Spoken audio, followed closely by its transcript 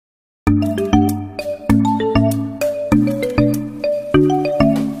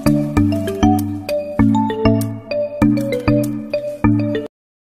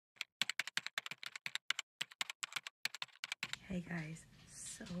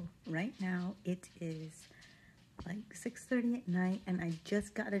right now it is like 6:30 at night and I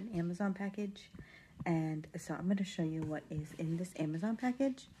just got an Amazon package, and so I'm going to show you what is in this Amazon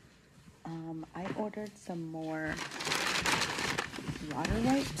package. I ordered some more water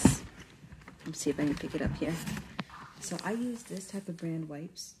wipes. Let's see if I can pick it up here. So I use this type of brand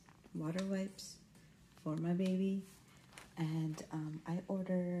wipes, water wipes, for my baby, and I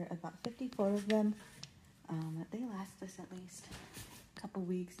order about 54 of them. They last us at least a couple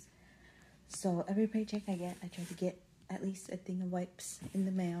weeks. So every paycheck I get, I try to get at least a thing of wipes in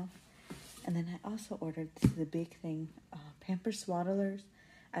the mail. And then I also ordered the big thing, Pampers Swaddlers.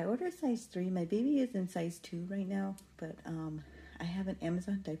 I ordered size 3. My baby is in size 2 right now, but I have an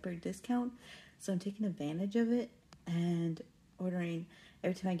Amazon diaper discount, so I'm taking advantage of it and ordering.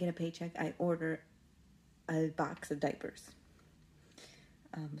 Every time I get a paycheck, I order a box of diapers.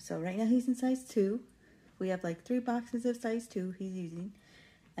 So right now he's in size 2. We have like 3 boxes of size 2 he's using.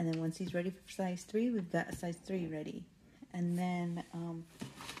 And then once he's ready for size 3, we've got a size 3 ready. And then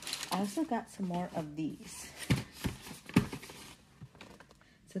I also got some more of these.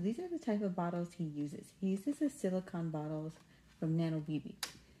 So these are the type of bottles he uses. He uses the silicone bottles from Nano BB.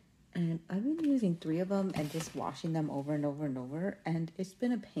 And I've been using 3 of them and just washing them over and over and over. And it's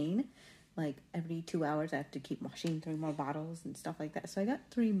been a pain. Like every 2 hours I have to keep washing 3 more bottles and stuff like that. So I got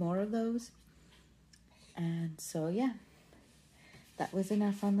 3 more of those. And so yeah, that was in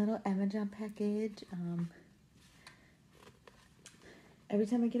our fun little Amazon package. Every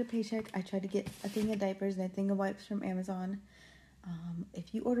time I get a paycheck, I try to get a thing of diapers and a thing of wipes from Amazon.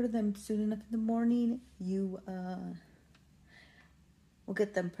 If you order them soon enough in the morning, you will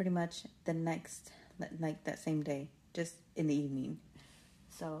get them pretty much the next, like that same day, just in the evening.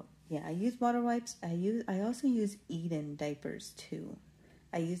 So yeah, I use water wipes. I also use Eden diapers too.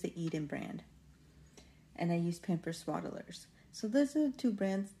 I use the Eden brand, and I use Pampers Swaddlers. So those are the 2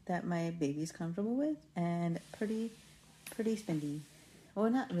 brands that my baby's comfortable with, and pretty spendy. Well,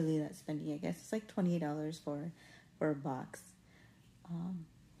 not really that spendy, I guess. It's like $28 for a box.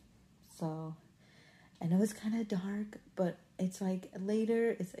 So I know it's kind of dark, but it's like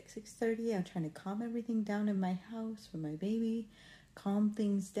later. It's like 6:30. I'm trying to calm everything down in my house for my baby, calm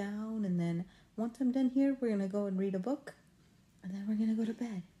things down, and then once I'm done here, we're gonna go and read a book, and then we're gonna go to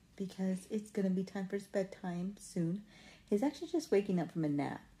bed because it's gonna be time for his bedtime soon. He's actually just waking up from a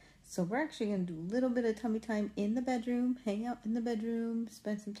nap. So we're actually going to do a little bit of tummy time in the bedroom, hang out in the bedroom,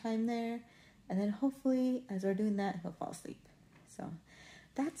 spend some time there, and then hopefully as we're doing that, he'll fall asleep. So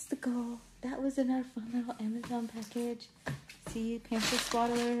that's the goal. That was in our fun little Amazon package. See Pampers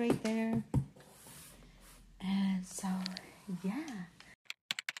Swaddler right there. And so, yeah.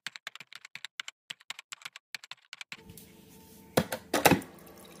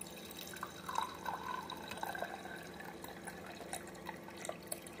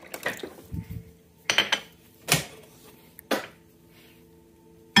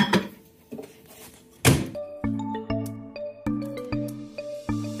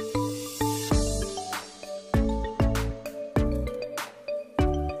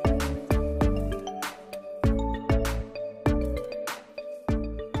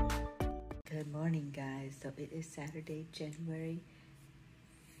 Good morning, guys. So it is Saturday, January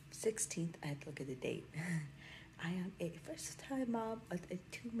 16th. I had to look at the date. I am a first-time mom of a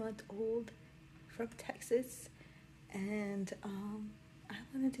 2-month-old from Texas, and I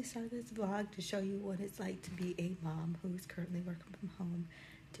wanted to start this vlog to show you what it's like to be a mom who's currently working from home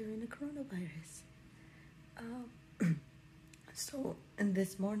during the coronavirus. And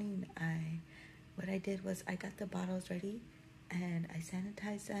this morning, what I did was I got the bottles ready and I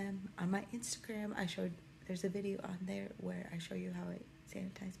sanitized them. On my Instagram, there's a video on there where I show you how I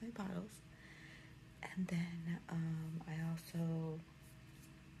sanitize my bottles. And then I also,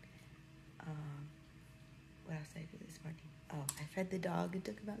 what else did I do this morning? Oh, I fed the dog and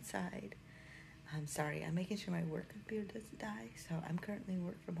took him outside. I'm sorry, I'm making sure my work computer doesn't die. So I'm currently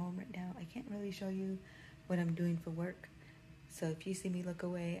work from home right now. I can't really show you what I'm doing for work. So if you see me look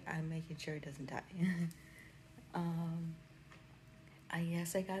away, I'm making sure it doesn't die.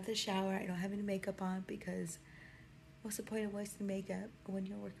 Yes, I got out of the shower. I don't have any makeup on because what's the point of wasting makeup when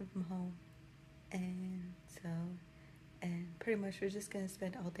you're working from home? And pretty much we're just going to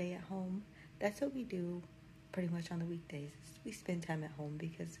spend all day at home. That's what we do pretty much on the weekdays. We spend time at home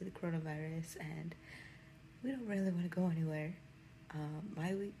because of the coronavirus, and we don't really want to go anywhere.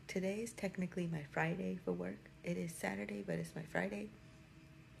 Today is technically my Friday for work. It is Saturday, but it's my Friday.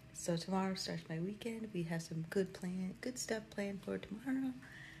 So tomorrow starts my weekend. We have some good stuff planned for tomorrow.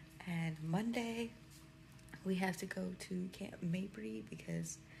 And Monday, we have to go to Camp Mabry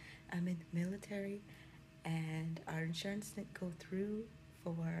because I'm in the military and our insurance didn't go through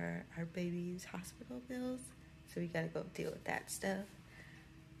for our baby's hospital bills. So we gotta go deal with that stuff.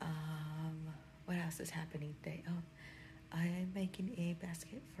 What else is happening today? Oh, I am making a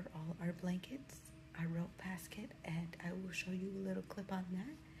basket for all our blankets, our rope basket, and I will show you a little clip on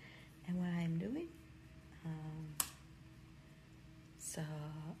that and what I'm doing.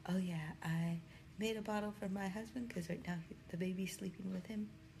 Oh yeah, I made a bottle for my husband because right now the baby's sleeping with him.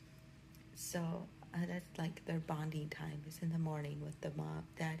 So that's like their bonding time. It's in the morning with the mom,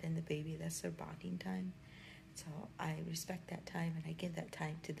 dad, and the baby. That's their bonding time. So I respect that time and I give that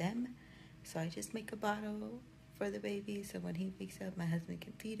time to them. So I just make a bottle for the baby so when he wakes up, my husband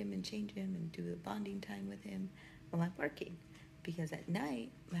can feed him and change him and do the bonding time with him while I'm working. Because at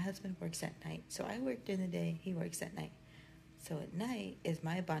night, my husband works at night. So I work during the day, he works at night. So at night is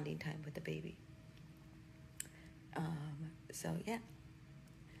my bonding time with the baby. So yeah.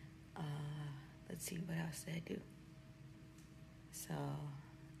 Let's see, what else did I do? So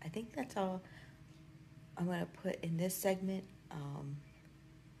I think that's all I'm going to put in this segment.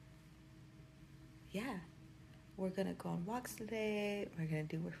 Yeah. We're going to go on walks today. We're going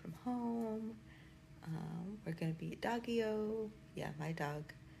to do work from home. We're going to be at Doggy-O. Yeah, my dog.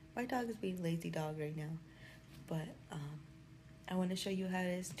 My dog is being a lazy dog right now. But I want to show you how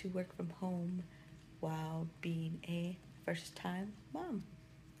it is to work from home while being a first-time mom.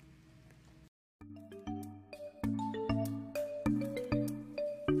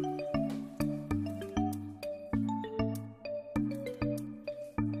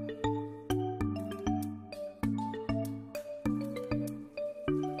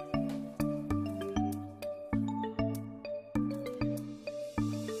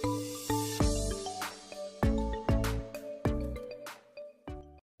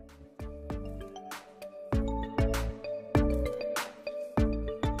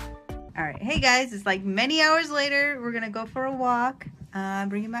 All right, hey guys, it's like many hours later. We're gonna go for a walk. I'm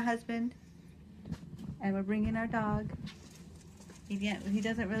bringing my husband, and we're bringing our dog. He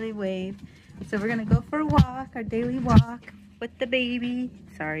doesn't really wave, so we're gonna go for a walk, our daily walk with the baby.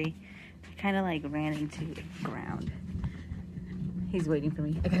 Sorry, I kind of like ran into the ground. He's waiting for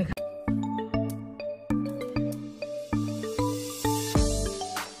me. I gotta go.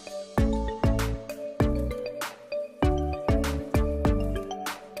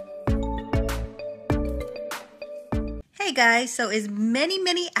 Hey guys, so it's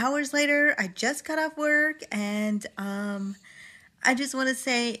many hours later. I just got off work, and I just want to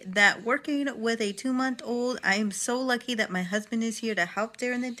say that working with a 2-month-old, I am so lucky that my husband is here to help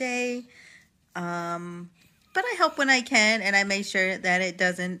during the day. But I help when I can, and I make sure that it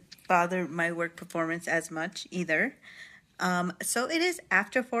doesn't bother my work performance as much either. So it is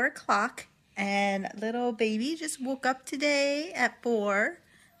after 4 o'clock, and little baby just woke up today at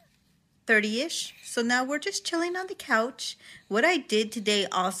 4:30ish. So now we're just chilling on the couch. What I did today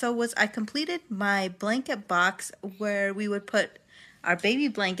also was I completed my blanket box where we would put our baby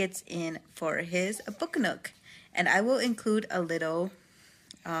blankets in for his book nook. And I will include a little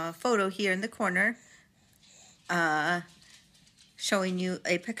photo here in the corner showing you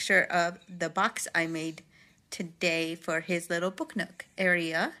a picture of the box I made today for his little book nook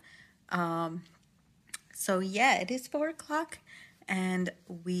area. So yeah, it is 4 o'clock. And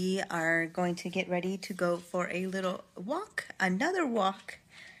we are going to get ready to go for a little walk, another walk.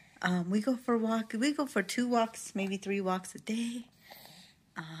 We go for 2 walks, maybe 3 walks a day.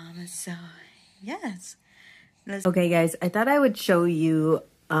 So yes. Okay guys, I thought I would show you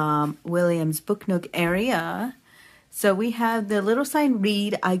William's book nook area. So we have the little sign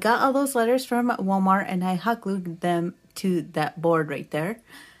read. I got all those letters from Walmart and I hot glued them to that board right there.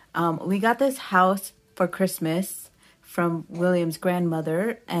 We got this house for Christmas from William's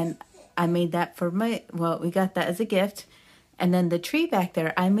grandmother, and I made that for we got that as a gift. And then the tree back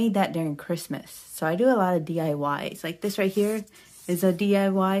there, I made that during Christmas. So I do a lot of DIYs. Like this right here is a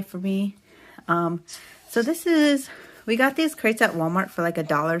DIY for me. So we got these crates at Walmart for like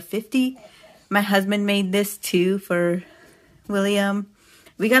 $1.50. My husband made this too for William.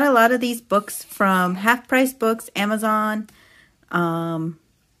 We got a lot of these books from Half Price Books, Amazon, and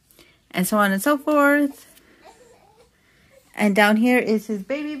so on and so forth. And down here is his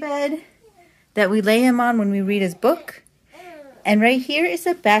baby bed that we lay him on when we read his book. And right here is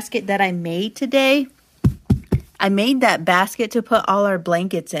a basket that I made today. I made that basket to put all our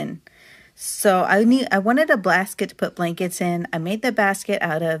blankets in. So I wanted a basket to put blankets in. I made the basket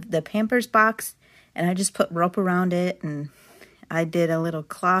out of the Pampers box, and I just put rope around it, and I did a little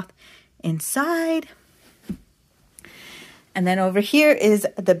cloth inside. And then over here is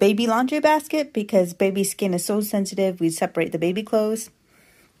the baby laundry basket, because baby skin is so sensitive. We separate the baby clothes.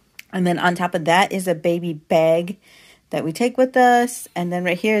 And then on top of that is a baby bag that we take with us. And then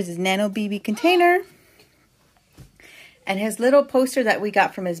right here is his Nano BB container. And his little poster that we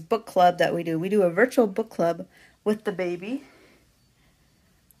got from his book club that we do. We do a virtual book club with the baby.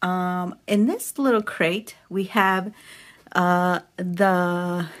 In this little crate, we have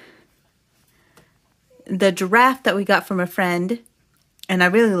the giraffe that we got from a friend. And I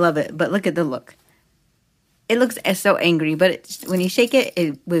really love it. But look at the look. It looks so angry. But when you shake it,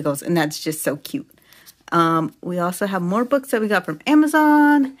 it wiggles. And that's just so cute. We also have more books that we got from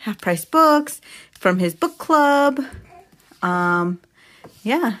Amazon. Half price books. From his book club.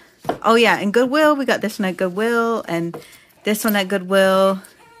 Yeah. Oh, yeah. And Goodwill. We got this one at Goodwill. And this one at Goodwill.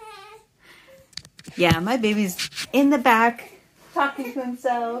 Yeah, my baby's in the back talking to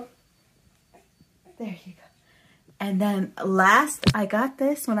himself. There you go. And then last, I got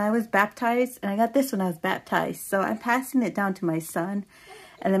this when I was baptized. And I got this when I was baptized. So I'm passing it down to my son.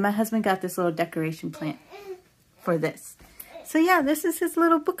 And then my husband got this little decoration plant for this. So yeah, this is his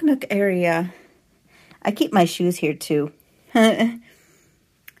little book nook area. I keep my shoes here too.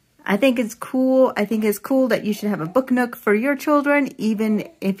 I think it's cool. I think it's cool that you should have a book nook for your children. Even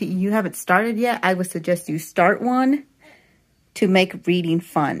if you haven't started yet, I would suggest you start one to make reading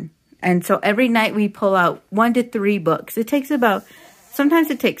fun. And so every night we pull out 1 to 3 books. It takes sometimes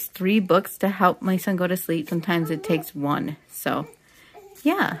it takes 3 books to help my son go to sleep. Sometimes it takes 1. So,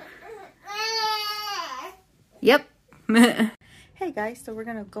 yeah. Yep. Hey guys, so we're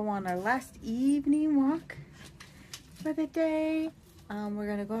going to go on our last evening walk for the day. We're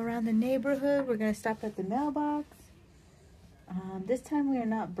going to go around the neighborhood. We're going to stop at the mailbox. This time we are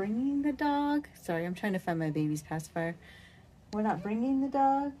not bringing the dog. Sorry, I'm trying to find my baby's pacifier. We're not bringing the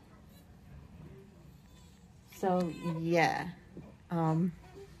dog. So, yeah. Found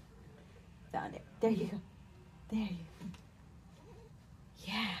it. There you go. There you go.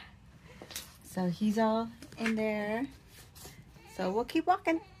 Yeah. So, he's all in there. So, we'll keep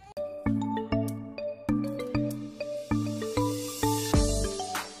walking.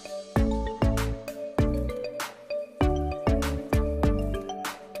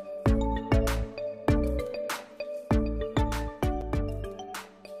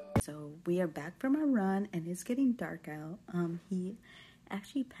 We are back from our run and it's getting dark out. He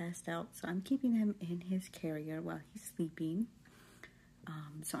actually passed out, so I'm keeping him in his carrier while he's sleeping.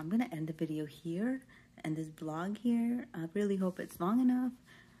 So I'm going to end the video here and this vlog here. I really hope it's long enough.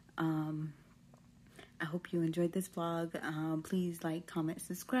 I hope you enjoyed this vlog. Please like, comment,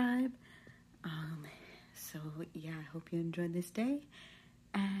 subscribe. So yeah, I hope you enjoyed this day.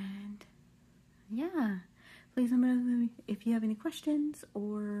 And yeah. Please let me know if you have any questions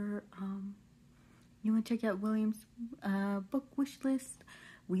or you want to check out William's book wish list.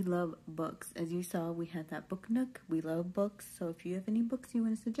 We love books. As you saw, we had that book nook. We love books. So if you have any books you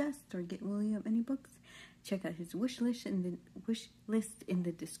want to suggest or get William any books, check out his wish list in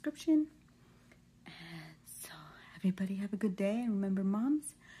the description. And so everybody have a good day. And remember,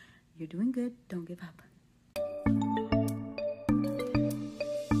 moms, you're doing good. Don't give up.